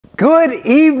Good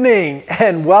evening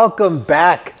and welcome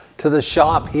back to the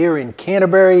shop here in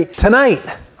Canterbury.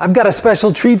 Tonight, I've got a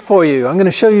special treat for you. I'm going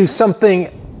to show you something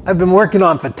I've been working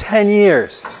on for 10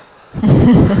 years.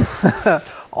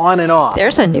 On and off.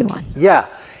 There's a new one.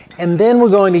 Yeah. And then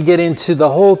we're going to get into the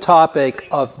whole topic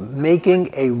of making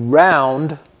a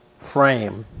round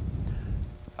frame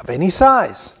of any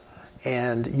size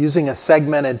and using a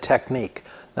segmented technique.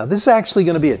 Now this is actually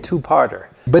going to be a two-parter.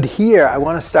 But here I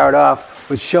want to start off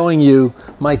with showing you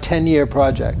my 10-year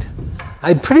project.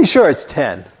 I'm pretty sure it's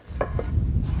 10.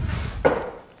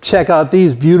 Check out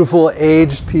these beautiful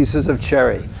aged pieces of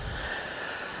cherry.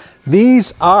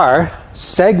 These are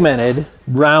segmented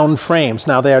round frames.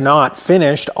 Now they are not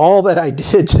finished. All that I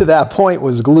did to that point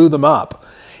was glue them up.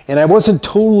 And I wasn't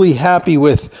totally happy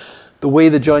with the way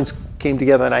the joints came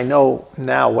together, and I know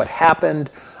now what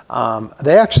happened.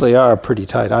 They actually are pretty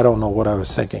tight. I don't know what I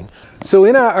was thinking. So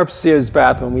in our upstairs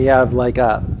bathroom, we have like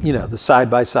the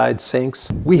side-by-side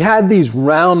sinks. We had these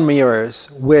round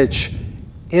mirrors, which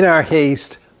in our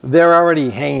haste, they're already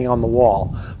hanging on the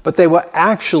wall, but they were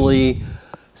actually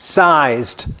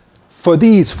sized for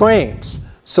these frames.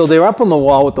 So they're up on the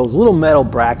wall with those little metal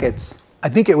brackets. I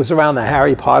think it was around the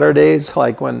Harry Potter days,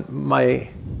 like when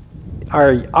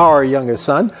our youngest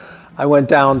son, I went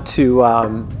down to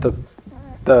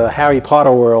the Harry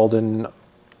Potter world in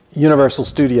Universal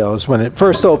Studios when it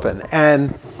first opened.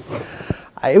 And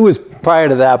it was prior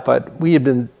to that, but we had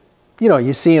been,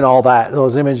 you're seeing all that,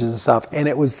 those images and stuff, and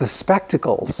it was the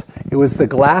spectacles, it was the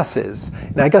glasses.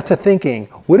 And I got to thinking,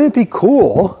 wouldn't it be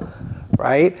cool,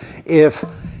 right, if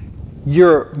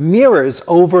your mirrors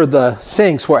over the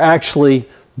sinks were actually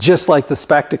just like the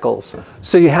spectacles.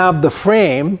 So you have the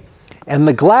frame and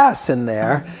the glass in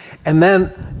there, and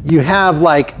then you have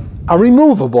like a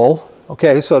removable,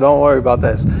 okay, so don't worry about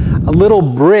this, a little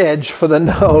bridge for the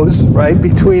nose, right,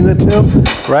 between the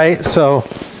two, right? So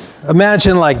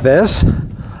imagine like this,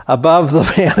 above the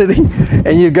vanity,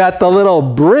 and you got the little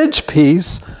bridge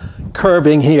piece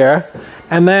curving here,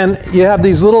 and then you have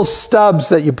these little stubs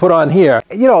that you put on here.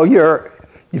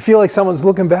 You feel like someone's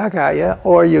looking back at you,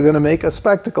 or you're gonna make a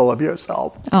spectacle of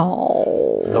yourself.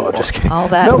 Oh. No, I'm just kidding. All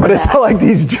that no, but it's not like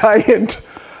these giant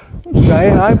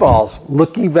eyeballs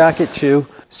looking back at you.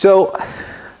 So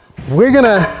we're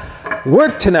gonna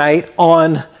work tonight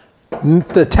on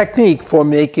the technique for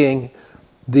making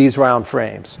these round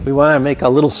frames. We want to make a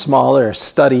little smaller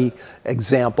study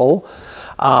example,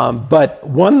 but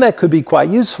one that could be quite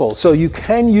useful. So you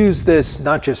can use this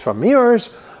not just for mirrors,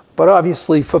 but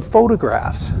obviously for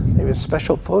photographs, maybe a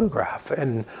special photograph.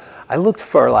 And I looked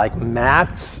for like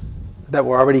mats that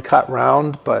were already cut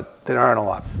round, but there aren't a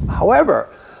lot. However,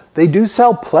 they do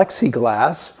sell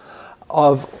plexiglass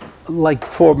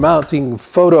for mounting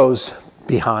photos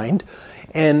behind,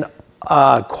 and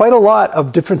quite a lot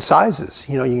of different sizes.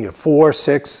 You can get 4,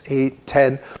 6, 8,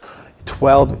 10,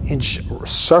 12-inch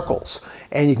circles,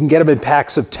 and you can get them in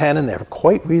packs of 10, and they're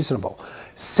quite reasonable.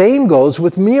 Same goes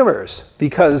with mirrors,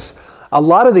 because a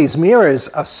lot of these mirrors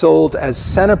are sold as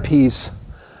centerpiece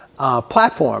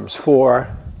platforms for,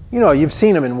 you've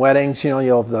seen them in weddings. You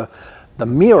have the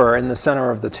mirror in the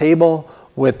center of the table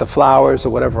with the flowers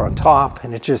or whatever on top,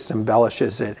 and it just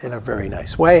embellishes it in a very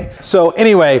nice way. So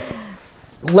anyway,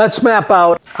 let's map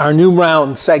out our new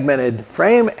round segmented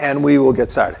frame and we will get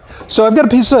started. So I've got a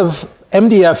piece of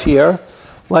MDF here,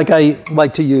 like I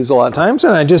like to use a lot of times,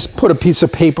 and I just put a piece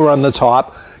of paper on the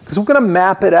top because we're gonna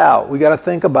map it out. We gotta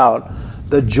think about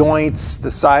the joints,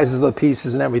 the sizes of the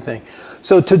pieces and everything.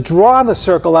 So to draw the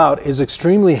circle out is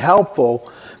extremely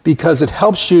helpful because it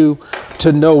helps you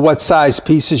to know what size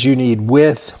pieces you need,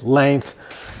 width, length,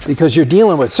 because you're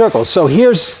dealing with circles. So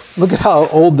look at how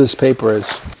old this paper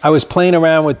is. I was playing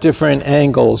around with different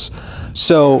angles.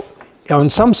 So on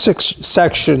some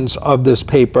sections of this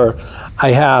paper,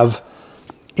 I have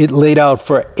it laid out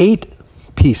for 8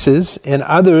 pieces, and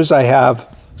others I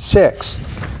have 6.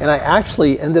 And I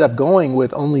actually ended up going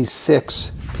with only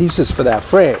 6 pieces for that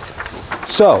frame.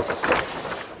 So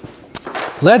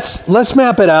let's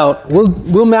map it out.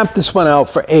 We'll map this one out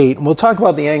for 8, and we'll talk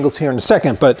about the angles here in a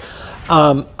second, but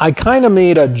I kind of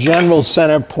made a general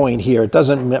center point here. It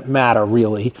doesn't matter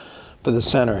really for the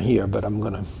center here, but I'm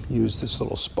gonna use this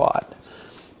little spot.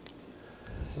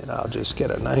 And I'll just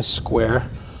get a nice square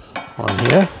on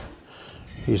here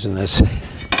using this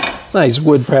nice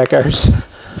woodpecker's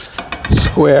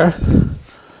square.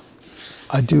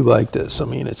 I do like this. I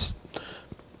mean,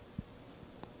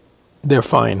 they're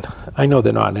fine. I know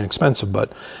they're not inexpensive,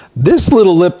 but this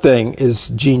little lip thing is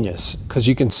genius because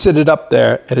you can sit it up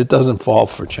there and it doesn't fall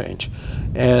for change.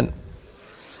 And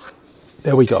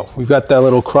there we go. We've got that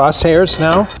little crosshairs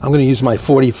now. I'm going to use my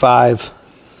 45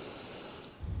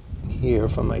 here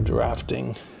from my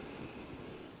drafting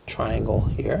triangle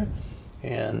here,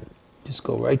 and just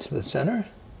go right to the center.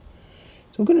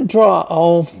 So I'm going to draw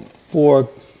all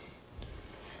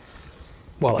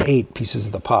 8 pieces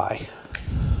of the pie,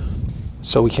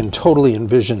 so we can totally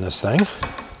envision this thing.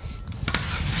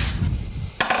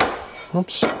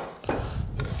 Oops,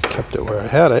 kept it where I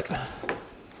had it.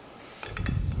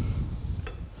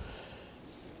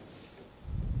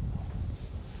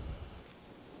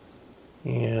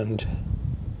 And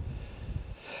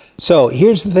so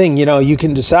here's the thing, you know, you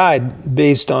can decide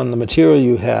based on the material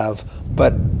you have,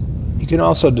 but you can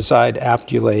also decide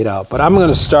after you lay it out. But I'm going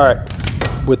to start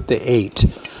with the 8.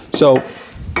 So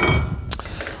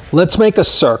let's make a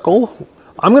circle.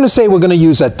 I'm going to say we're going to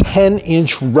use a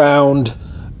 10-inch round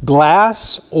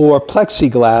glass or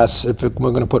plexiglass if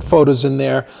we're going to put photos in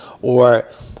there, or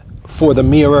for the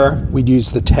mirror we'd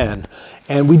use the 10.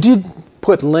 And we did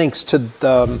put links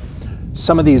to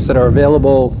some of these that are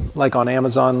available, like on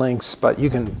Amazon links, but you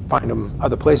can find them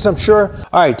other places, I'm sure.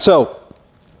 All right, so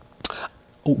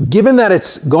given that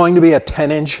it's going to be a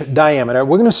 10-inch diameter,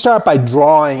 we're going to start by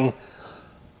drawing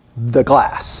the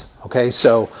glass. Okay,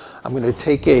 so I'm going to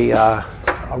take a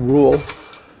rule,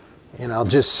 and I'll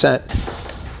just set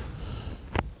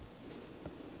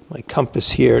my compass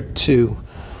here to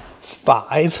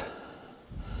 5.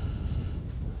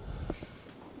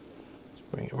 Let's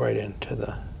bring it right into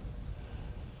the,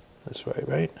 that's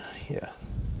right? Yeah.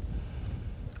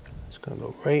 It's going to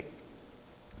go right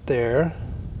there.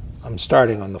 I'm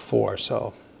starting on the 4,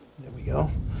 so there we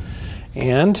go.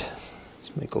 And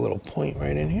let's make a little point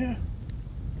right in here.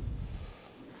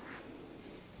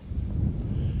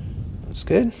 That's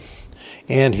good.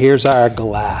 And here's our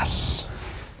glass.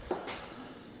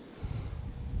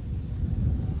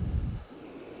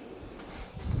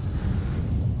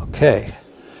 Okay,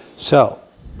 so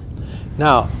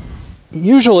now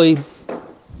usually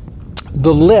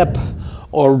the lip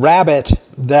or rabbet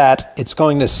that it's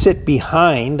going to sit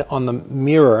behind on the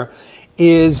mirror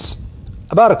is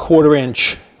about a 1/4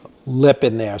 inch lip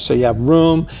in there. So you have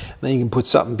room, and then you can put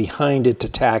something behind it to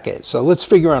tack it. So let's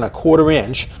figure on a 1/4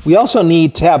 inch. We also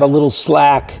need to have a little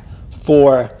slack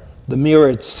for the mirror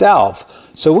itself.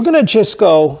 So we're gonna just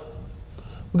go,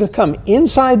 we're gonna come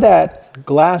inside that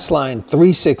glass line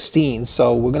 3/16.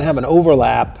 So we're gonna have an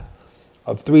overlap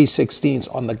of 3/16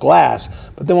 on the glass,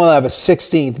 but then we'll have a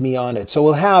 1/16 beyond it. So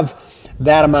we'll have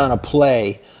that amount of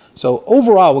play. So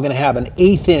overall, we're going to have an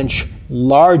 1/8 inch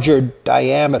larger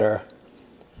diameter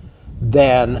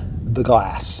than the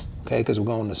glass, okay, because we're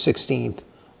going to 1/16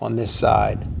 on this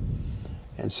side.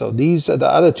 And so these are the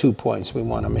other 2 points we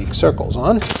want to make circles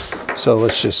on. So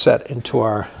let's just set into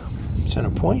our center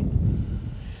point.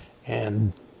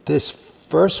 And this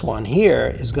first one here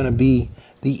is going to be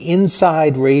the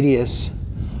inside radius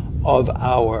of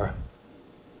our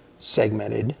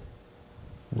segmented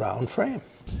round frame.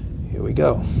 Here we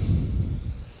go.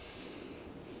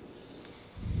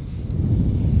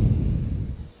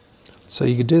 So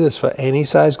you could do this for any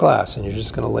size glass, and you're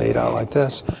just going to lay it out like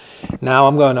this. Now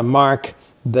I'm going to mark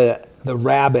the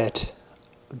rabbet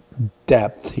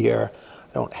depth here.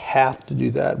 I don't have to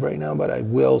do that right now, but I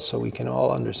will so we can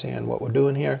all understand what we're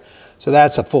doing here. So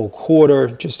that's a full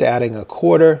 1/4, just adding a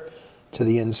 1/4 to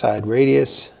the inside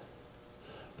radius,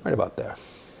 right about there.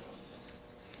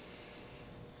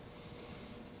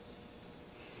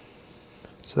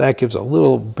 So that gives a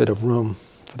little bit of room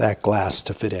for that glass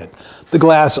to fit in. The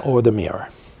glass or the mirror,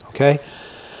 okay?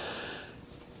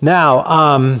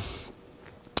 Now,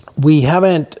 we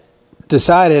haven't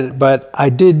decided, but I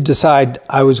did decide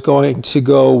I was going to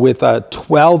go with a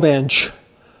 12-inch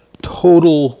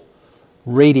total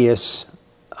radius,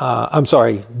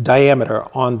 diameter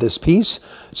on this piece.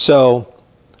 So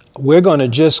we're going to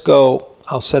just go,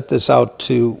 I'll set this out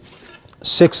to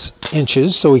 6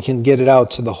 inches so we can get it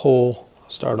out to the whole. I'll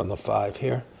start on the 5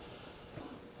 here.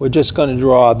 We're just going to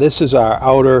draw, this is our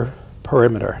outer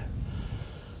perimeter.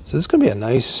 So this is going to be a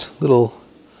nice little,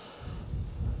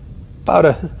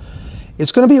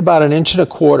 it's going to be about 1 1/4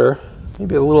 inches,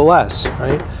 maybe a little less,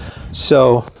 right?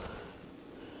 So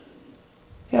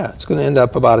yeah, it's going to end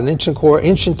up about 1 1/4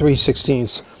 inches, 1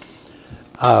 3/16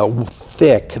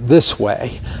 thick this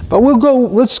way. But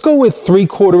let's go with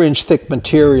 3/4 inch thick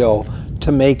material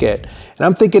to make it. And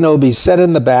I'm thinking it'll be set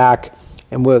in the back,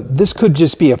 and this could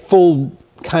just be a full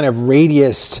kind of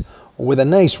radius with a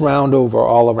nice round over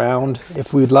all around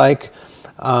if we'd like.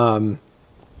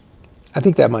 I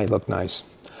think that might look nice.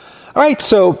 All right,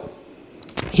 so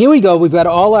here we go. We've got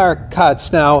all our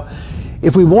cuts. Now,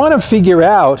 if we want to figure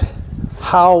out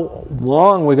how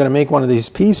long we're going to make one of these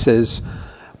pieces,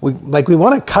 we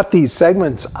want to cut these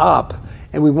segments up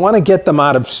and we want to get them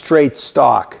out of straight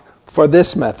stock for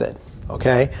this method,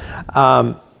 okay?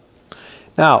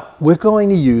 Now, we're going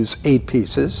to use 8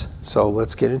 pieces, so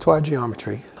let's get into our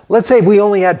geometry. Let's say we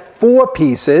only had 4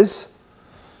 pieces,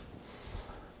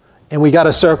 and we got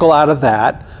a circle out of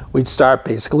that. We'd start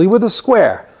basically with a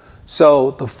square.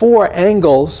 So the 4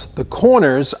 angles, the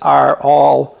corners are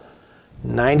all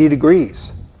 90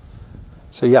 degrees.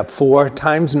 So you have 4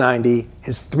 times 90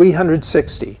 is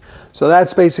 360. So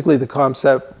that's basically the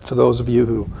concept for those of you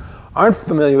who aren't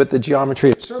familiar with the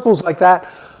geometry of circles like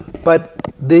that.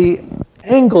 But the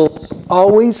angles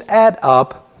always add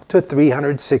up to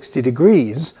 360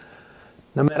 degrees,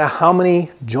 no matter how many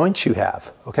joints you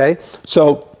have, okay?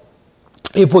 So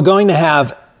if we're going to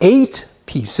have 8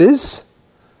 pieces,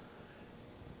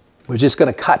 we're just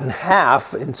going to cut in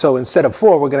half, and so instead of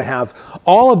 4, we're going to have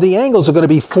all of the angles are going to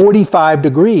be 45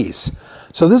 degrees.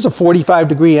 So this is a 45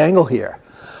 degree angle here.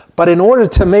 But in order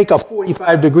to make a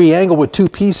 45 degree angle with 2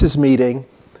 pieces meeting,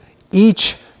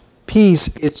 each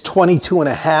piece is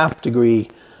 22.5 degree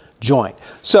joint.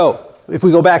 So if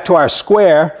we go back to our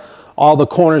square, all the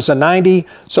corners are 90,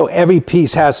 so every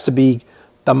piece has to be,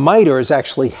 the miter is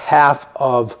actually half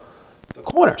of the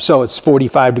corner. So it's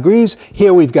 45 degrees.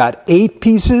 Here we've got 8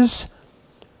 pieces,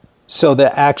 so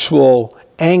the actual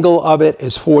angle of it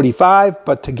is 45,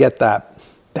 but to get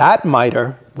that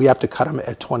miter, we have to cut them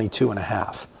at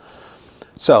 22.5.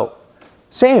 So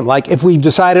same, like if we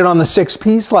decided on the 6th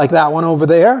piece, like that one over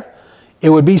there, it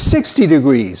would be 60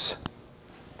 degrees.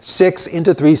 6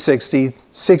 into 360,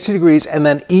 60 degrees, and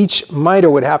then each miter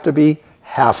would have to be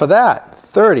half of that,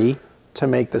 30, to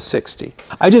make the 60.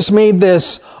 I just made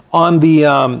this on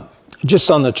the,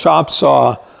 just on the chop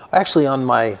saw, actually on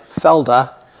my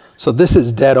Felda, so this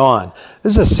is dead on.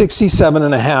 This is a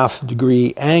 67.5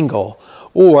 degree angle,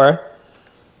 or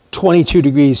 22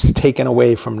 degrees taken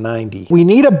away from 90. We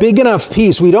need a big enough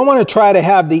piece. We don't want to try to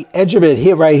have the edge of it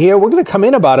here, right here. We're going to come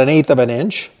in about 1/8 of an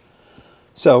inch.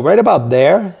 So right about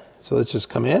there. So let's just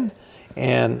come in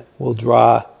and we'll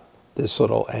draw this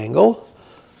little angle.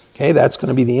 Okay, that's going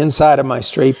to be the inside of my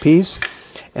straight piece.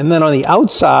 And then on the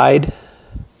outside,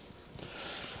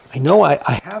 I know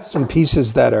I have some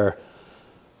pieces that are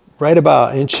right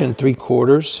about 1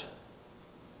 3/4.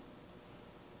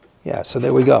 Yeah, so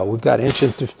there we go. We've got that's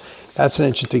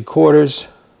 1 3/4.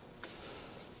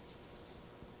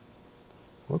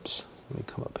 Whoops, let me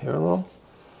come up here a little.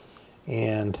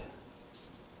 And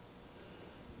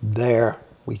there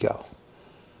we go.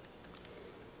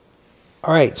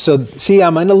 All right, so see,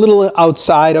 I'm in a little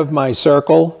outside of my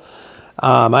circle.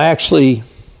 I actually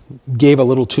gave a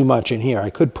little too much in here. I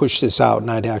could push this out and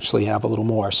I'd actually have a little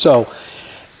more. So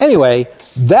anyway,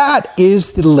 that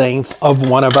is the length of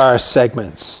one of our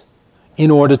segments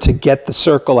in order to get the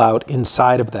circle out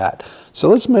inside of that. So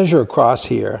let's measure across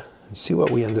here and see what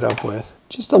we ended up with.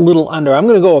 Just a little under. I'm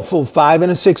going to go a full 5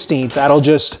 1/16. That'll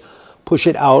just push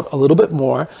it out a little bit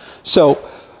more. So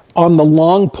on the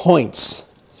long points,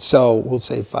 so we'll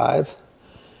say 5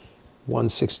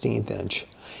 1/16 inch.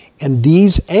 And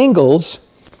these angles,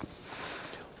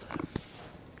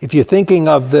 if you're thinking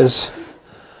of this,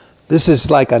 this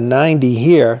is like a 90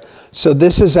 here. So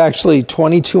this is actually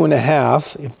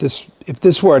 22.5. If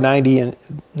this were a 90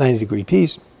 degree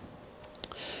piece,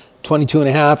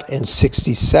 22.5 and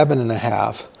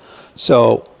 67.5.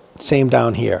 So same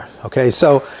down here. Okay,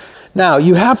 so now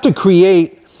you have to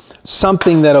create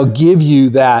something that'll give you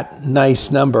that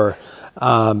nice number.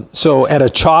 So at a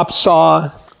chop saw,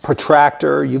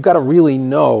 protractor, you've got to really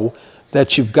know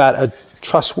that you've got a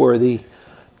trustworthy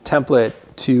template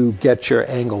to get your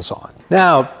angles on.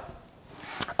 Now,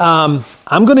 I'm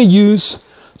going to use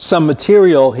some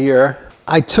material here.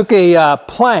 I took a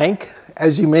plank,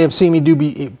 as you may have seen me do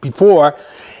before,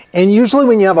 and usually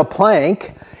when you have a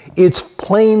plank, it's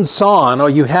plain sawn, or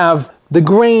you have the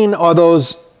grain, or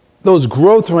those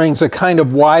growth rings are kind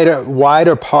of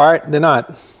wider apart.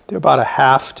 They're about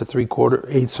 1/2 to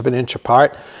 3/4 of an inch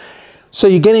apart. So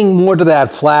you're getting more to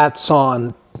that flat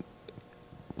sawn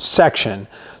section.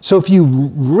 So if you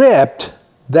ripped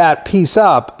that piece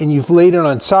up and you've laid it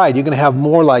on side, you're going to have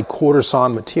more like quarter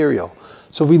sawn material.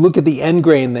 So if we look at the end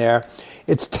grain there,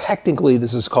 it's technically,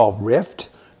 this is called rift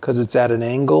because it's at an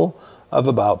angle of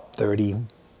about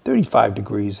 35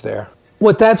 degrees there.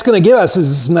 What that's going to give us is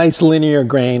this nice linear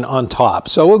grain on top.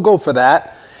 So we'll go for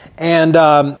that. And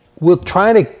we'll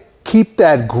try to keep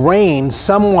that grain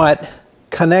somewhat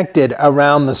connected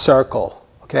around the circle.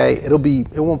 Okay, it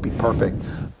won't be perfect,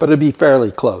 but it'll be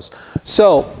fairly close.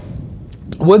 So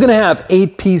we're going to have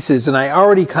 8 pieces, and I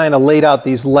already kind of laid out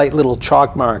these light little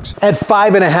chalk marks at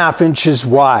 5.5 inches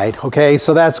wide. Okay,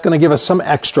 so that's going to give us some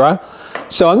extra.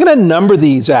 So I'm going to number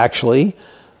these actually.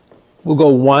 We'll go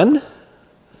 1,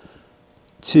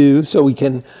 2, so we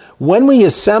can, when we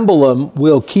assemble them,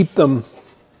 we'll keep them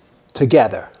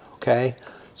together, okay?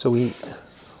 So we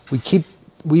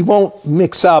won't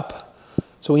mix up,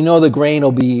 so we know the grain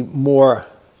will be more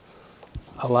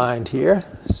aligned here.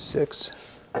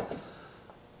 6,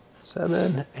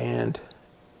 7, and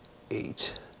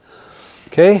 8.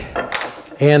 Okay,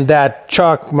 and that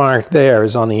chalk mark there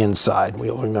is on the inside.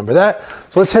 We'll remember that.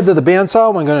 So let's head to the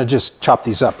bandsaw. We're going to just chop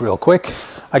these up real quick.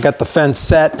 I got the fence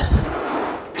set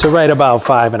to right about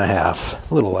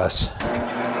 5.5, a little less.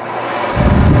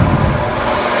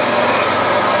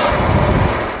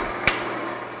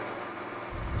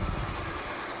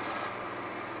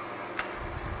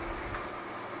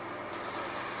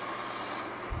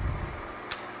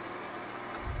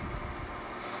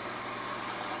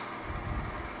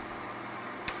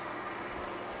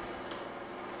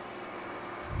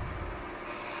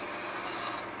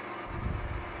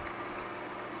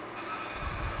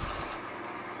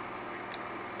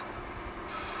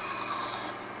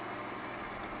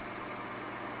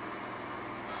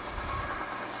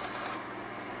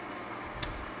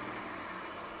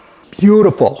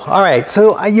 Beautiful. All right,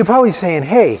 so you're probably saying,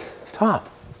 hey, Tom,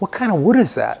 what kind of wood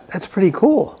is that? That's pretty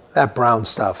cool, that brown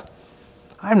stuff.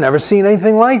 I've never seen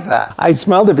anything like that. I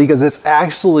smelled it because it's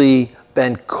actually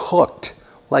been cooked,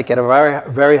 like at a very,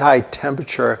 very high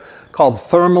temperature, called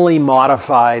thermally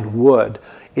modified wood.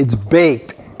 It's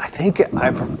baked, I think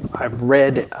I've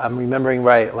read, I'm remembering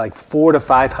right, like 400 to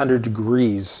 500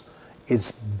 degrees.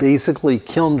 It's basically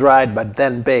kiln dried, but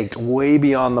then baked way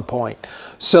beyond the point,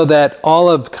 so that all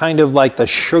of kind of like the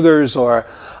sugars or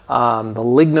the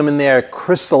lignum in there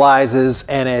crystallizes,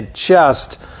 and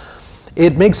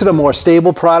it makes it a more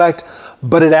stable product,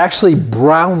 but it actually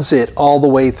browns it all the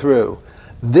way through.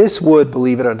 This wood,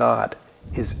 believe it or not,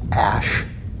 is ash,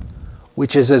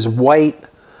 which is as white.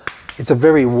 It's a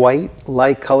very white,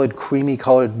 light colored, creamy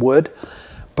colored wood.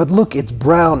 But look, it's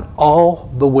brown all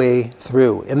the way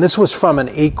through. And this was from an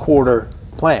 8/4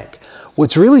 plank.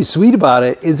 What's really sweet about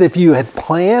it is if you had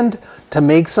planned to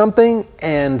make something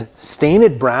and stain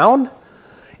it brown,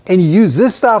 and you use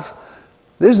this stuff,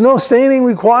 there's no staining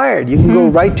required. You can go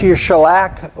right to your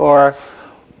shellac or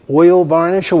oil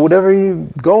varnish or whatever you're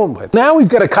going with. Now we've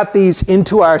got to cut these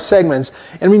into our segments.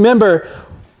 And remember,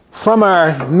 from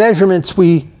our measurements,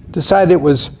 we decided it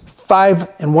was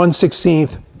 5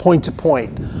 1/16 point to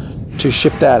point to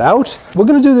ship that out. We're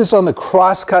going to do this on the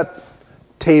crosscut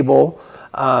table,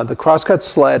 the crosscut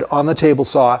sled on the table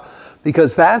saw,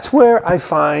 because that's where I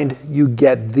find you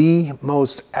get the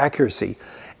most accuracy.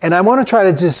 And I want to try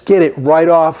to just get it right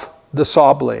off the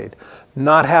saw blade,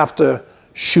 not have to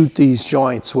shoot these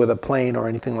joints with a plane or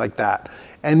anything like that.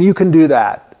 And you can do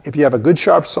that if you have a good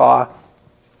sharp saw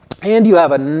and you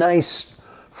have a nice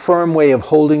firm way of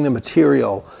holding the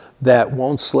material that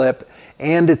won't slip,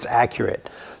 and it's accurate.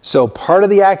 So part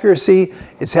of the accuracy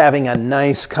is having a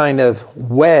nice kind of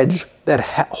wedge that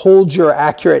holds your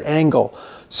accurate angle.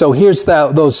 So here's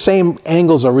those same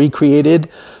angles are recreated.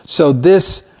 So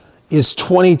this is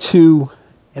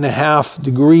 22.5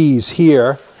 degrees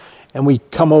here, and we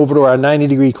come over to our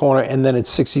 90-degree corner, and then it's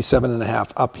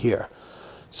 67.5 up here.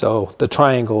 So the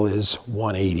triangle is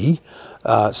 180.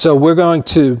 So we're going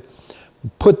to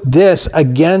put this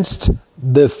against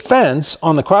the fence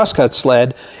on the crosscut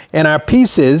sled, and our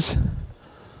pieces,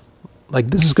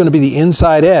 like this is going to be the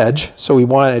inside edge, so we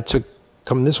want it to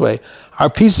come this way.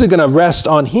 Our pieces are going to rest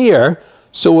on here,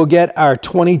 so we'll get our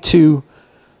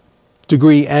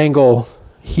 22-degree angle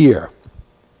here,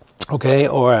 okay,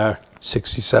 or our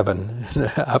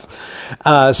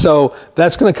 67.5. So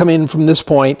that's going to come in from this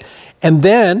point, and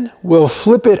then we'll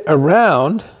flip it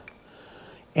around,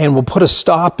 and we'll put a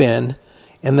stop in,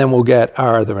 and then we'll get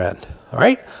our other end. All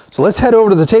right, so let's head over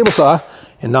to the table saw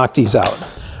and knock these out.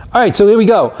 All right, so here we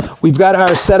go. We've got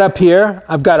our setup here.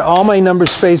 I've got all my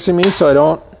numbers facing me so I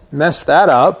don't mess that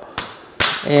up.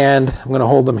 And I'm going to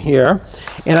hold them here.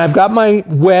 And I've got my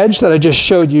wedge that I just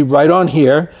showed you right on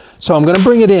here. So I'm going to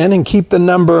bring it in and keep the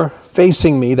number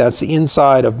facing me. That's the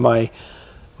inside of my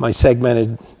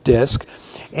segmented disc.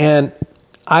 And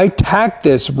I tack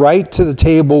this right to the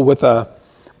table with a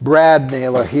brad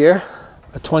nailer here.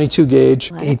 A 22 gauge,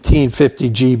 1850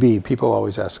 GB. People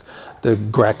always ask. The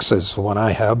Grex is the one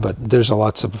I have, but there's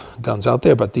lots of guns out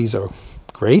there, but these are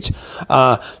great.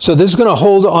 So this is going to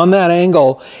hold on that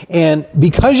angle. And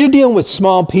because you're dealing with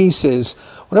small pieces,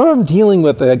 whenever I'm dealing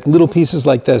with like little pieces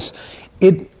like this,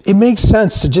 it makes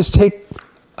sense to just take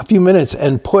a few minutes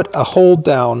and put a hold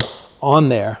down on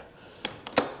there.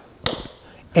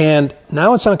 And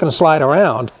now it's not going to slide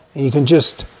around. And you can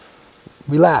just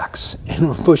relax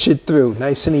and push it through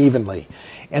nice and evenly.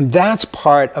 And that's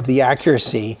part of the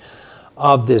accuracy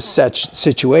of this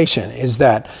situation, is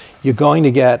that you're going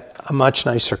to get a much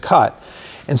nicer cut.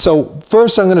 And so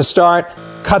first I'm going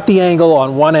to cut the angle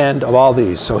on one end of all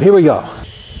these. So here we go.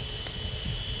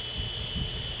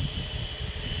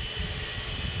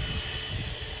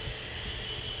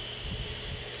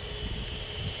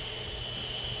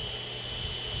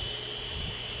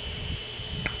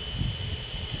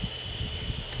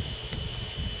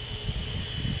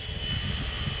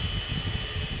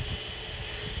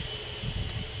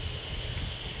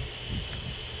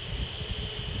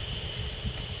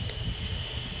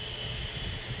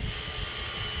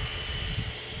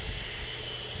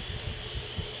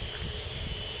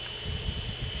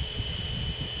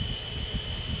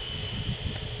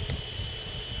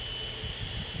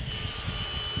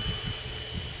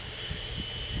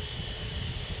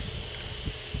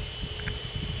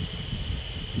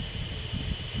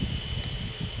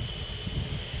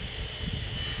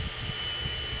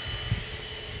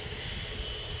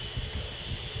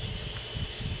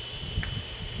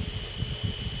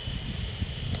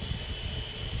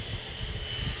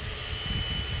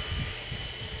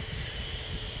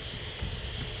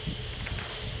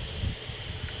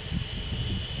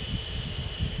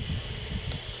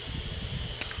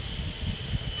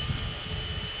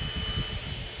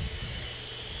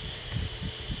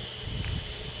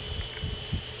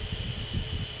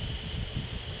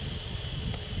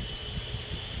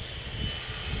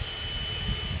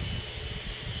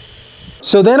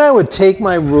 So then I would take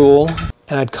my rule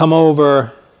and I'd come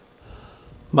over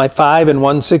my 5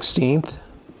 1/16,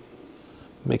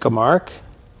 make a mark,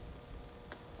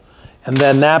 and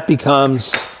then that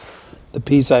becomes the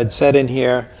piece I'd set in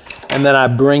here, and then I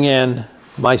bring in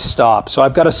my stop. So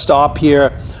I've got a stop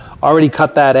here, already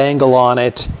cut that angle on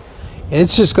it, and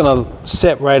it's just going to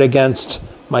sit right against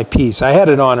my piece. I had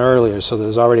it on earlier, so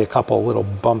there's already a couple little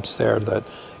bumps there that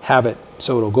have it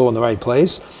so it'll go in the right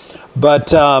place.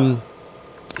 But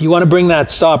you want to bring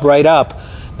that stop right up.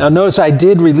 Now notice I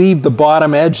did relieve the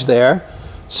bottom edge there,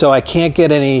 so I can't get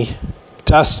any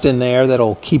dust in there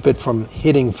that'll keep it from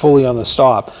hitting fully on the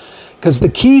stop. Because the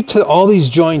key to all these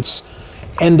joints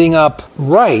ending up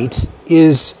right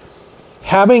is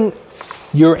having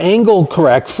your angle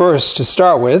correct first to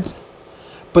start with,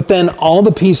 but then all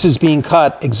the pieces being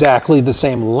cut exactly the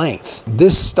same length.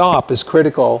 This stop is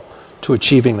critical to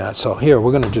achieving that. So here,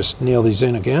 we're going to just nail these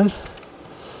in again.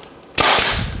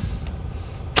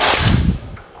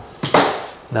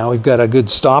 Now we've got a good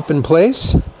stop in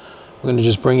place. We're going to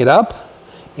just bring it up.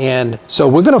 And so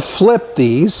we're going to flip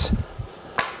these.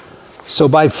 So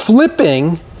by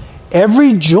flipping,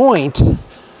 every joint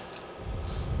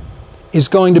is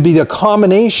going to be the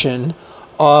combination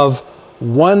of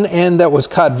one end that was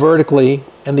cut vertically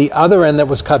and the other end that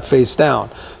was cut face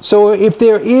down. So if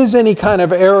there is any kind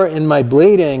of error in my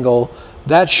blade angle,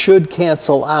 that should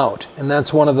cancel out. And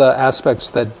that's one of the aspects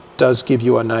that does give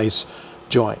you a nice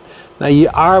joint. Now you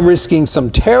are risking some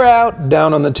tear out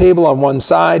down on the table on one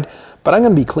side, but I'm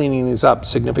going to be cleaning these up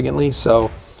significantly,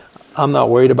 so I'm not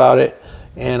worried about it.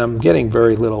 And I'm getting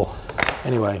very little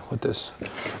anyway with this.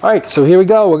 All right, so here we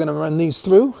go. We're going to run these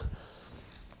through,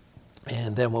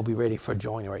 and then we'll be ready for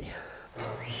joinery.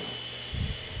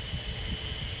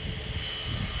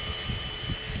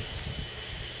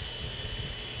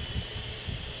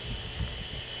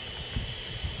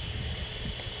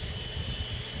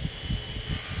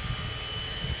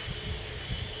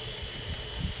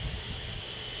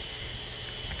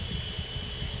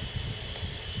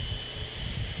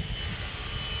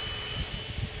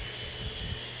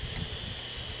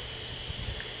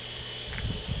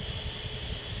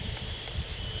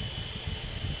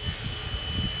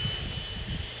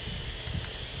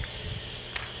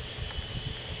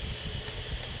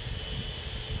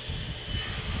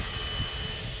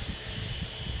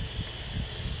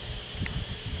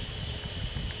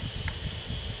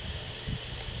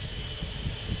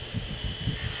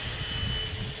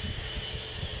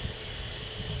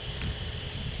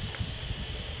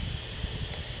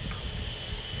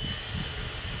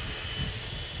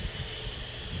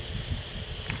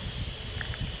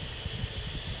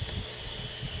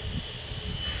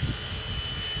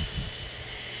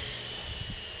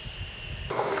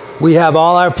 We have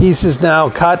all our pieces now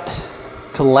cut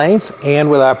to length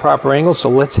and with our proper angle, so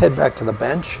let's head back to the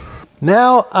bench.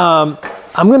 Now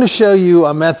I'm going to show you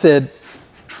a method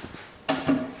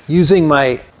using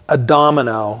a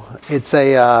domino. It's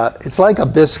like a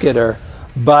biscuiter,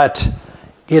 but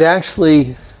it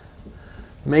actually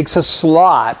makes a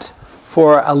slot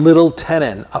for a little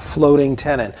tenon, a floating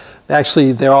tenon.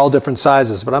 Actually, they're all different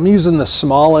sizes, but I'm using the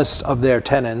smallest of their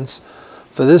tenons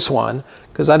for this one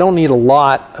because I don't need a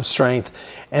lot of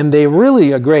strength. And they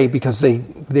really are great because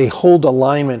they hold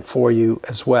alignment for you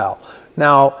as well.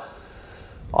 Now,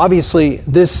 obviously,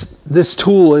 this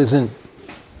tool isn't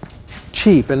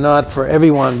cheap and not for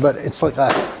everyone, but it's like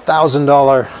a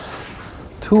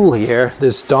 $1,000 tool here,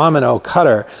 this domino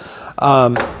cutter.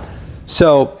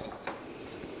 So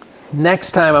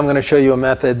next time I'm going to show you a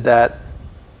method that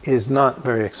is not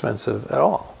very expensive at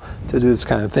all to do this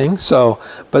kind of thing. So,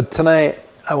 but tonight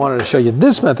I wanted to show you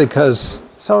this method because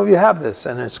some of you have this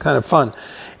and it's kind of fun.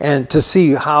 And to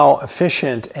see how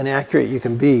efficient and accurate you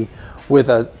can be with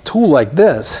a tool like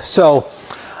this. So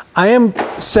I am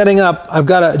setting up, I've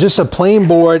got just a plain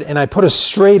board and I put a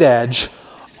straight edge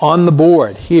on the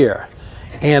board here.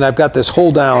 And I've got this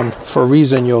hold down for a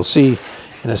reason you'll see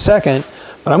in a second.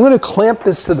 But I'm going to clamp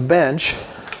this to the bench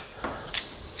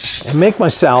and make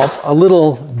myself a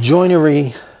little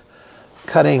joinery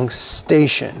cutting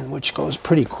station, which goes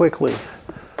pretty quickly.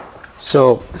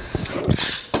 So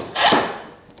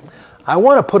I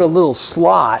want to put a little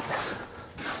slot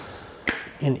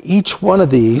in each one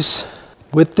of these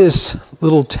with this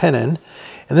little tenon.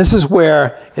 And this is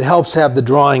where it helps to have the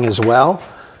drawing as well,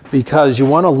 because you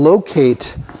want to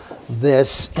locate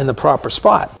this in the proper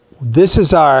spot. This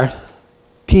is our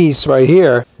piece right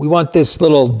here. We want this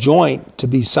little joint to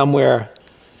be somewhere.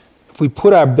 If we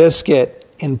put our biscuit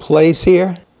in place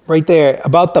here, right there,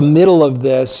 about the middle of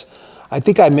this, I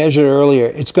think I measured earlier,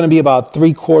 it's going to be about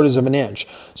 3/4 of an inch.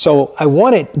 So I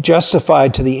want it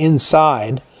justified to the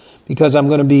inside because I'm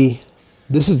going to be,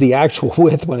 this is the actual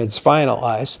width when it's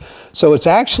finalized. So it's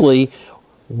actually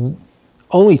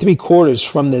only 3/4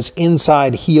 from this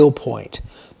inside heel point.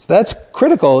 So that's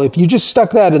critical. If you just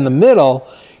stuck that in the middle,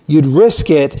 you'd risk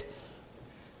it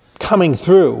coming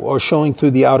through or showing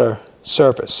through the outer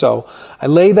surface. So I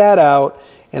lay that out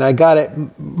and I got it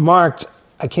marked.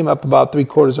 I came up about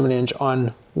 3/4 of an inch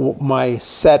on my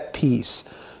set piece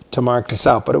to mark this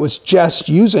out, but it was just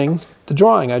using the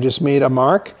drawing. I just made a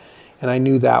mark and I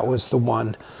knew that was the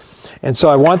one. And so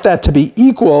I want that to be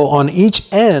equal on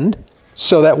each end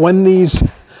so that when these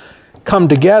come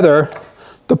together,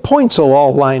 the points will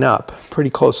all line up pretty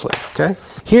closely, okay?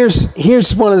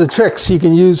 Here's one of the tricks you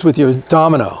can use with your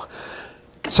domino.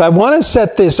 So I want to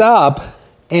set this up,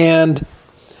 and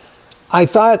I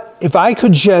thought if I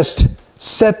could just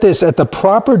set this at the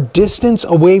proper distance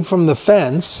away from the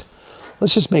fence,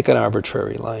 let's just make an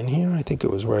arbitrary line here. I think it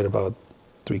was right about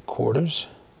 3/4.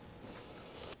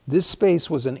 This space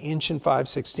was 1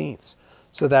 5/16 inches.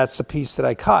 So that's the piece that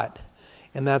I cut.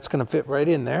 And that's going to fit right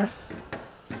in there.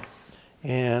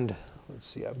 And let's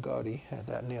see, I've already had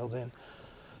that nailed in.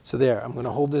 So there, I'm going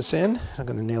to hold this in. I'm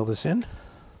going to nail this in.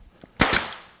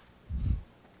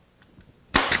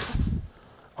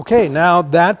 Okay, now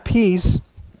that piece,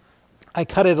 I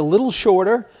cut it a little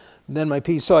shorter than my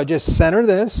piece. So I just center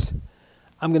this.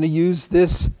 I'm going to use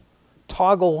this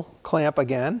toggle clamp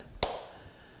again.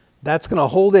 That's going to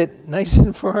hold it nice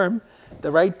and firm,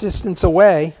 the right distance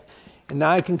away. And now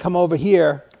I can come over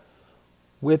here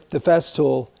with the fess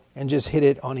tool and just hit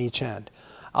it on each end.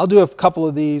 I'll do a couple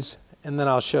of these and then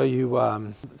I'll show you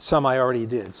some I already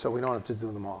did, so we don't have to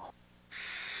do them all.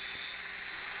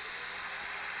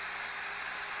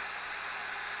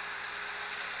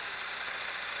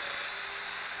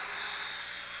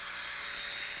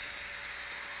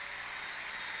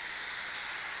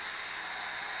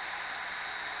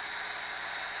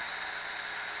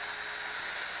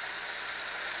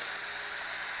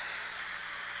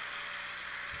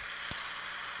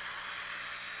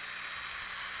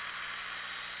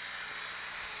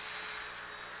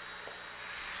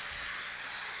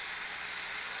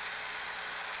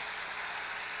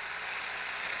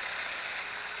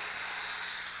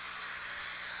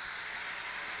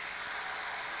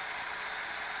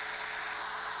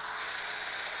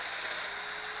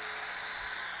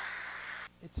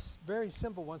 It's very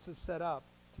simple once it's set up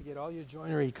to get all your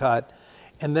joinery cut.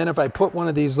 And then if I put one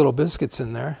of these little biscuits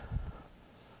in there,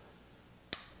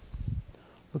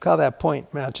 look how that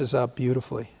point matches up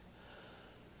beautifully.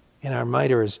 And our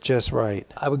miter is just right.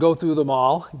 I would go through them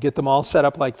all, get them all set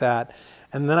up like that,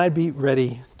 and then I'd be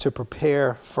ready to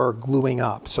prepare for gluing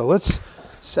up. So let's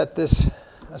set this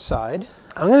aside.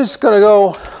 I'm just going to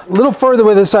go a little further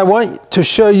with this. I want to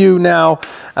show you now,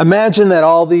 imagine that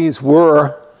all these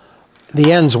were,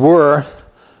 the ends were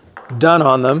done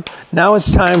on them. Now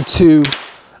it's time to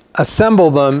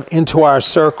assemble them into our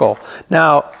circle.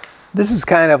 Now, this is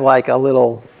kind of like a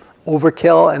little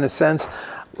overkill in a sense,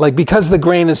 like because the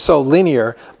grain is so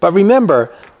linear. But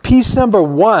remember, piece number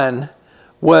 1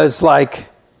 was like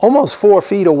almost 4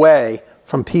 feet away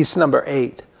from piece number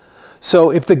 8.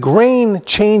 So if the grain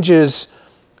changes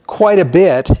quite a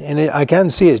bit, and I can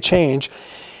see it change,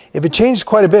 if it changes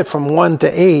quite a bit from 1 to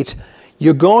 8,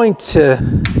 you're going to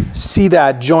see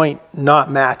that joint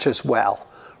not match as well,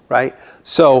 right?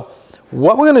 So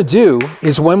what we're going to do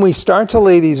is when we start to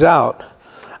lay these out,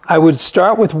 I would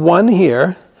start with 1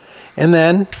 here, and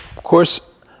then, of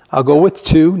course, I'll go with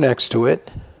 2 next to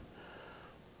it.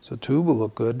 So 2 will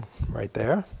look good right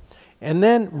there. And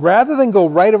then rather than go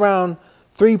right around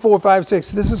 3, 4, 5,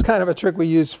 6, this is kind of a trick we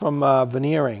use from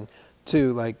veneering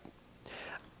too. Like,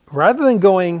 rather than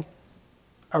going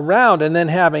around and then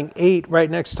having 8 right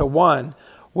next to 1,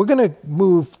 we're going to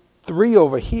move 3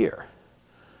 over here.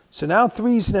 So now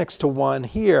 3's next to 1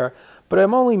 here, but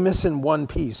I'm only missing 1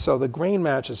 piece, so the grain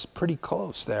match is pretty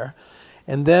close there.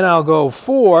 And then I'll go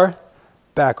 4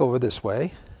 back over this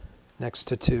way, next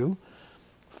to 2.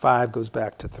 5 goes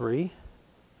back to 3.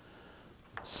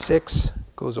 6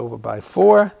 goes over by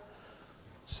 4.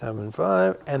 7,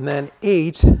 5. And then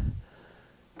 8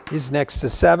 is next to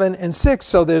 7 and 6.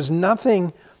 So there's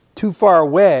nothing too far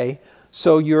away.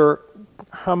 So your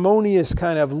harmonious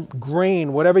kind of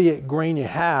grain, whatever grain you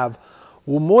have,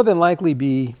 will more than likely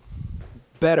be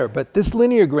better. But this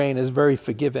linear grain is very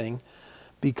forgiving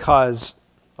because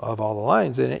of all the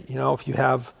lines in it. You know, if you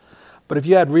have, but if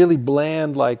you had really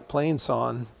bland like plain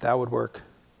sawn, that would work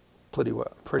pretty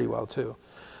well too.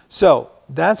 So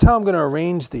that's how I'm going to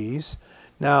arrange these.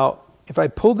 Now, if I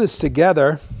pull this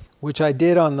together, which I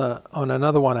did on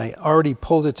another one, I already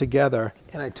pulled it together,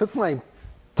 and I took my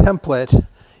template.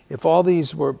 If all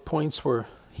these points were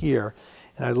here,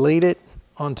 and I laid it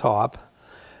on top,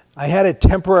 I had it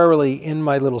temporarily in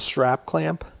my little strap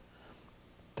clamp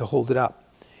to hold it up.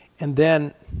 And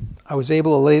then I was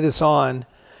able to lay this on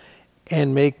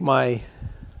and make my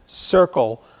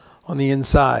circle on the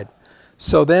inside.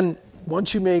 So then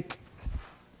once you make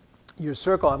your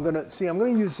circle, I'm going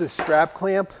to use this strap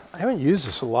clamp. I haven't used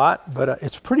this a lot, but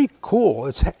it's pretty cool.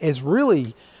 It's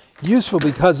really useful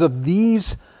because of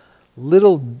these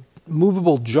little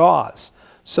movable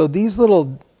jaws. So these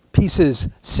little pieces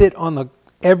sit on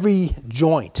every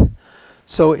joint.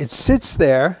 So it sits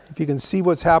there. If you can see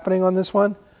what's happening on this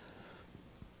one.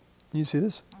 You see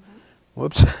this? Mm-hmm.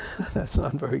 Whoops, that's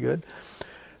not very good.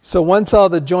 So once all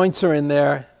the joints are in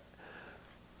there,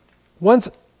 once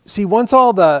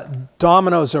all the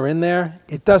dominoes are in there,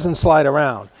 it doesn't slide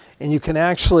around. And you can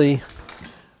actually,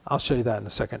 I'll show you that in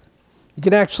a second. You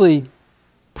can actually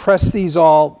press these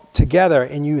all together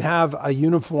and you have a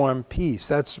uniform piece.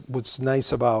 That's what's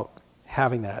nice about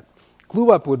having that.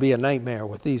 Glue up would be a nightmare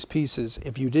with these pieces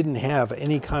if you didn't have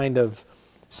any kind of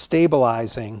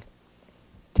stabilizing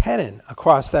tenon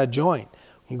across that joint.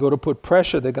 When you go to put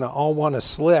pressure, they're going to all want to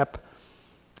slip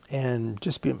and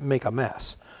just make a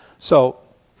mess. So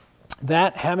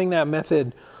having that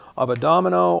method of a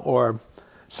domino or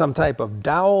some type of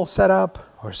dowel setup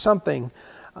or something,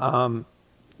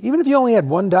 even if you only had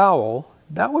one dowel,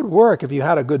 that would work if you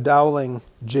had a good doweling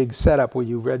jig setup where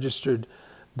you registered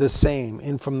the same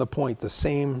in from the point, the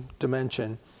same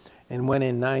dimension, and went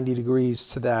in 90 degrees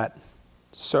to that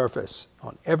surface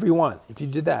on every one. If you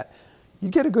did that,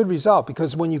 you'd get a good result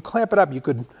because when you clamp it up, you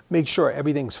could make sure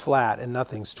everything's flat and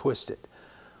nothing's twisted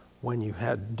when you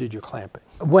did your clamping.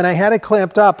 When I had it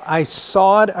clamped up, I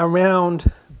sawed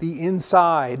around the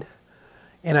inside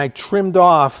and I trimmed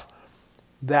off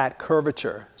that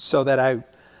curvature so that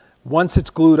once it's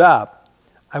glued up,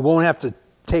 I won't have to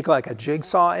take like a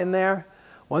jigsaw in there.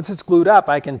 Once it's glued up,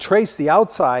 I can trace the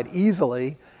outside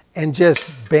easily and just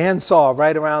bandsaw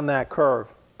right around that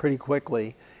curve pretty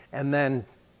quickly and then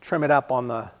trim it up on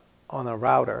the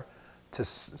router to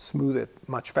smooth it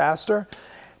much faster.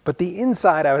 But the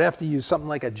inside, I would have to use something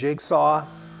like a jigsaw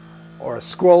or a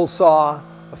scroll saw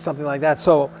or something like that.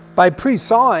 So by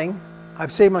pre-sawing,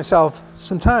 I've saved myself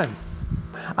some time.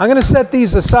 I'm going to set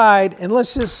these aside and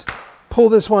let's just pull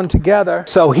this one together.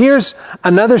 So here's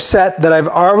another set that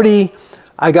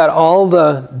I got all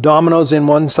the dominoes in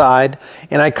one side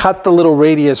and I cut the little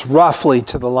radius roughly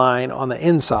to the line on the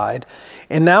inside.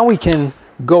 And now we can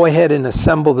go ahead and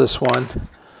assemble this one.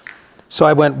 So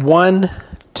I went 1,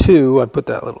 2, I put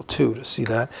that little 2 to see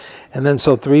that. And then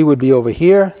so 3 would be over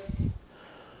here.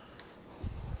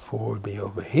 4 would be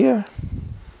over here.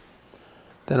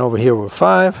 Then over here with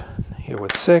 5, here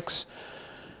with 6,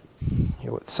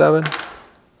 here with 7.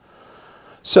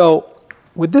 So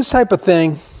with this type of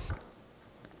thing,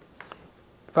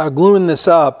 if I'm gluing this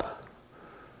up,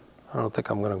 I don't think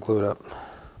I'm going to glue it up.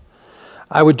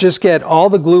 I would just get all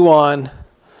the glue on. I'm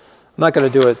not going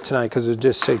to do it tonight because it would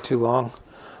just take too long.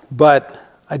 But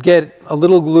I'd get a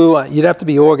little glue. You'd have to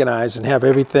be organized and have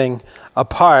everything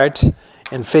apart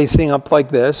and facing up like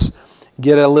this.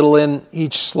 Get a little in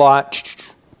each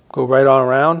slot, go right on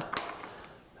around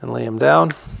and lay them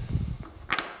down.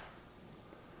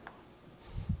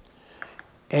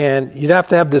 And you'd have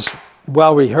to have this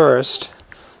well rehearsed.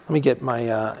 Let me get my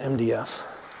MDF.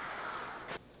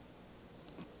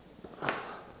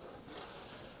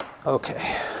 Okay,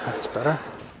 that's better.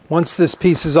 Once this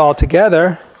piece is all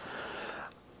together,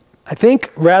 I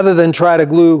think rather than try to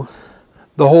glue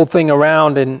the whole thing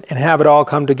around and have it all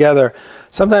come together,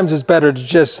 sometimes it's better to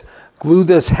just glue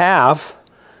this half,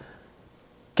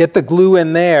 get the glue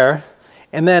in there,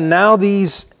 and then now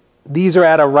these are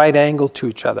at a right angle to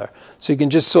each other. So you can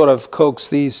just sort of coax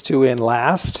these two in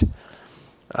last.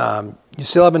 You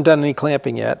still haven't done any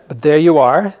clamping yet, but there you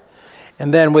are.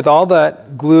 And then with all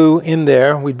that glue in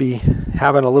there, we'd be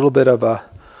having a little bit of a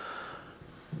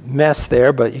mess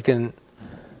there, but you can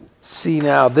see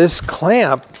now this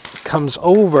clamp comes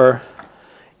over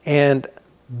and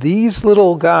these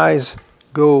little guys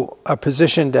are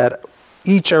positioned at,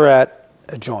 each are at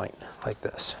a joint like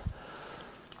this.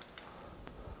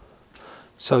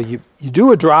 So you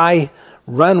do a dry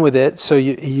run with it so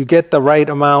you get the right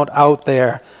amount out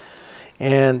there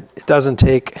and it doesn't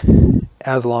take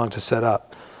as long to set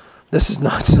up. This is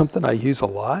not something I use a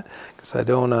lot because I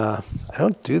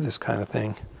don't do this kind of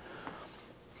thing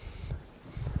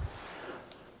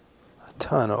a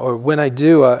ton. Or when I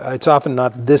do, it's often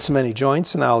not this many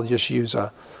joints, and I'll just use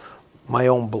my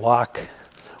own block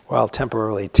where I'll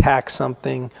temporarily tack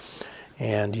something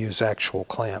and use actual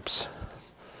clamps.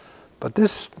 But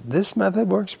this method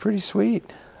works pretty sweet.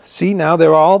 See, now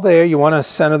they're all there. You want to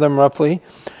center them roughly.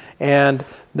 And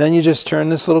then you just turn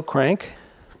this little crank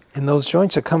and those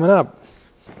joints are coming up.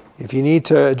 If you need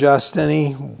to adjust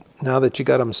any, now that you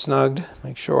got them snugged,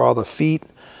 make sure all the feet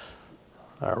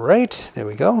are right. There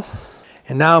we go.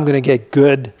 And now I'm going to get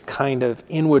good kind of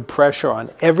inward pressure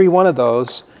on every one of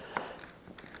those.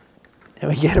 And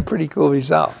we get a pretty cool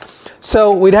result.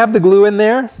 So we'd have the glue in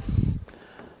there.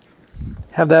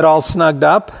 Have that all snugged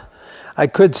up. I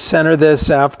could center this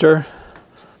after,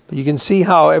 but you can see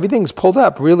how everything's pulled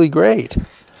up really great.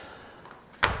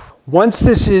 Once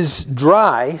this is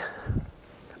dry,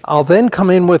 I'll then come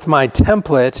in with my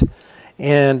template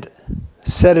and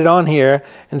set it on here.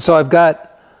 And so I've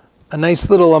got a nice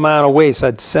little amount of waste.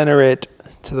 I'd center it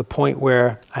to the point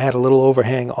where I had a little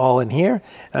overhang all in here.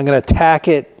 And I'm going to tack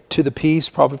it to the piece,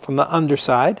 probably from the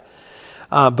underside.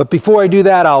 But before I do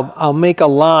that, I'll make a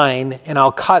line and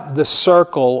I'll cut the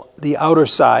circle, the outer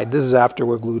side. This is after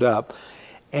we're glued up.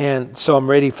 And so I'm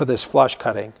ready for this flush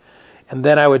cutting. And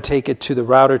then I would take it to the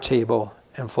router table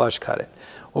and flush cut it.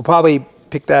 We'll probably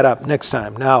pick that up next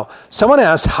time. Now, someone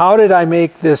asked, how did I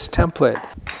make this template?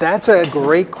 That's a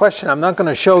great question. I'm not going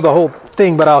to show the whole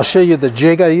thing, but I'll show you the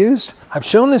jig I used. I've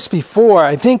shown this before.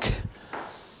 I think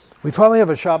we probably have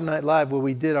a Shop Night Live where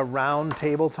we did a round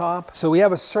tabletop. So we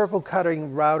have a circle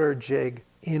cutting router jig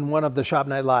in one of the Shop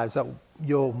Night Lives that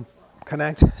you'll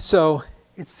connect. So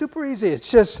it's super easy.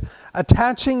 It's just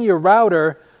attaching your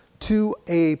router to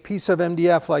a piece of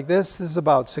MDF like this. This is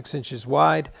about 6 inches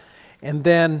wide. And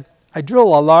then I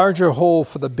drill a larger hole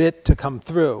for the bit to come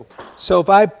through. So if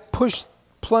I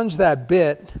plunge that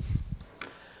bit,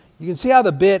 you can see how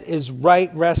the bit is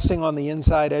right resting on the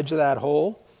inside edge of that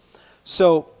hole.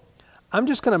 So I'm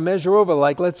just going to measure over,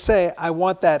 like let's say I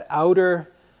want that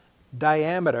outer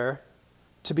diameter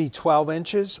to be 12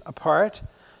 inches apart.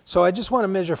 So I just want to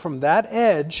measure from that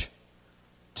edge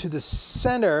to the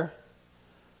center,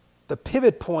 the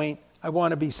pivot point. I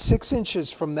want to be 6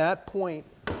 inches from that point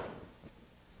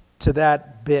to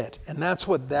that bit. And that's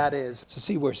what that is. So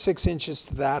see, we're 6 inches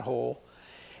to that hole.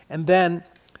 And then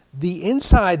the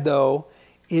inside, though,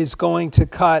 is going to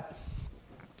cut.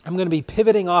 I'm going to be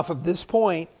pivoting off of this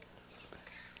point.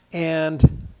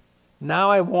 And now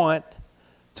I want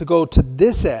to go to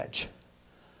this edge.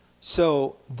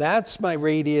 So that's my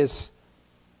radius.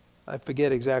 I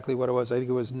forget exactly what it was. I think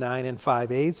it was 9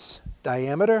 5/8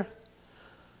 diameter.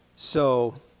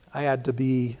 So I had to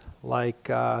be like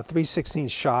 3/16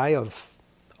 shy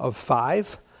of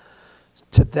 5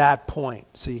 to that point.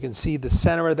 So you can see the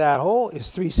center of that hole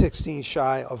is 3/16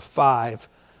 shy of 5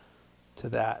 to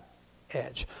that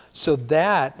edge. So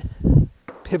that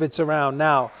pivots around.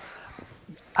 Now,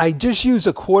 I just use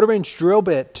a 1/4 inch drill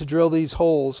bit to drill these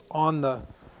holes on the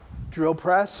drill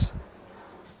press.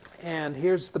 And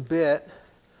here's the bit.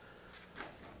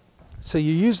 So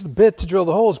you use the bit to drill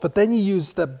the holes, but then you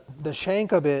use the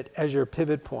shank of it as your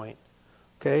pivot point.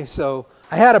 Okay, so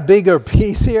I had a bigger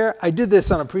piece here. I did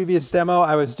this on a previous demo.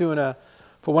 I was doing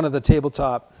for one of the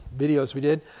tabletop videos we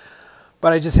did.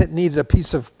 but I just needed a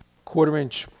piece of 1/4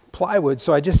 inch plywood,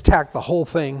 so I just tacked the whole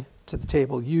thing to the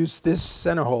table, used this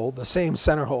center hole, the same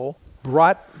center hole,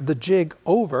 brought the jig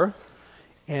over,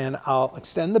 and I'll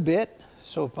extend the bit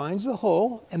so it finds the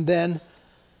hole, and then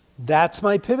that's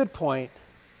my pivot point.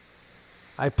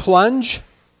 I plunge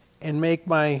and make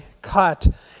my cut,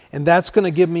 and that's going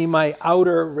to give me my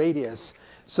outer radius.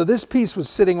 So this piece was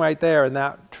sitting right there, and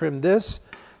that trimmed this.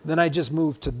 Then I just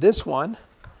moved to this one,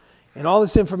 and all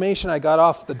this information I got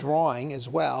off the drawing as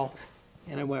well,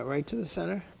 and I went right to the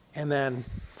center, and then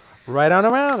right on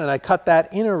around, and I cut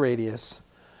that inner radius.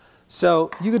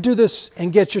 So you could do this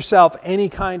and get yourself any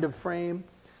kind of frame,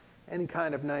 any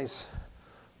kind of nice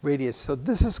radius. So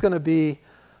this is going to be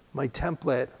my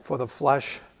template for the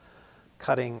flush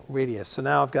cutting radius. So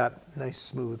now I've got a nice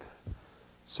smooth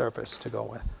surface to go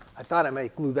with. I thought I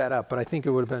might glue that up, but I think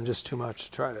it would have been just too much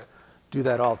to try to do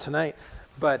that all tonight.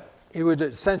 But it would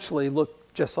essentially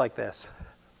look just like this,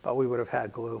 but we would have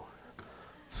had glue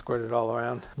squirted all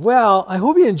around. Well, I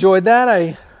hope you enjoyed that.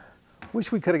 I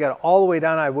wish we could have got all the way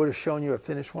down. I would have shown you a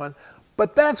finished one,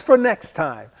 but that's for next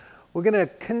time. We're going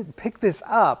to pick this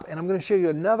up, and I'm going to show you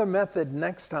another method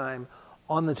next time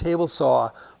on the table saw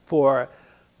for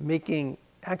making,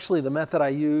 actually the method I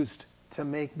used to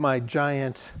make my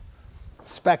giant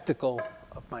spectacle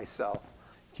of myself.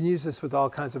 You can use this with all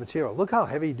kinds of material. Look how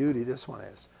heavy duty this one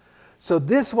is. So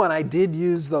this one I did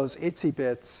use those itsy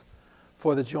bits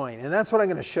for the joint, and that's what I'm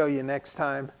going to show you next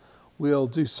time. We'll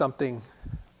do something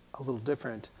a little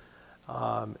different,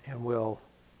 and we'll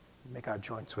make our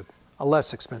joints with a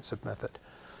less expensive method.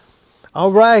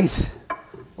 All right.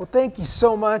 Well, thank you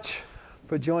so much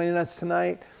for joining us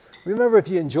tonight. Remember, if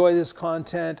you enjoy this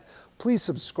content, please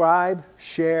subscribe,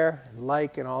 share, and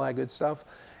like, and all that good stuff.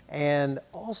 And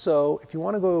also, if you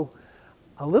want to go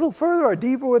a little further or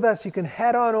deeper with us, you can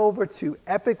head on over to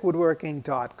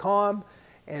epicwoodworking.com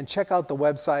and check out the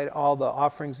website, all the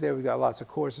offerings there. We've got lots of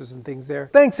courses and things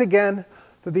there. Thanks again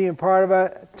for being part of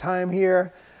our time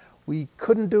here. We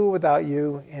couldn't do it without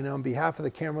you. And on behalf of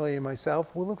the camera lady and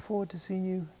myself, we'll look forward to seeing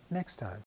you next time.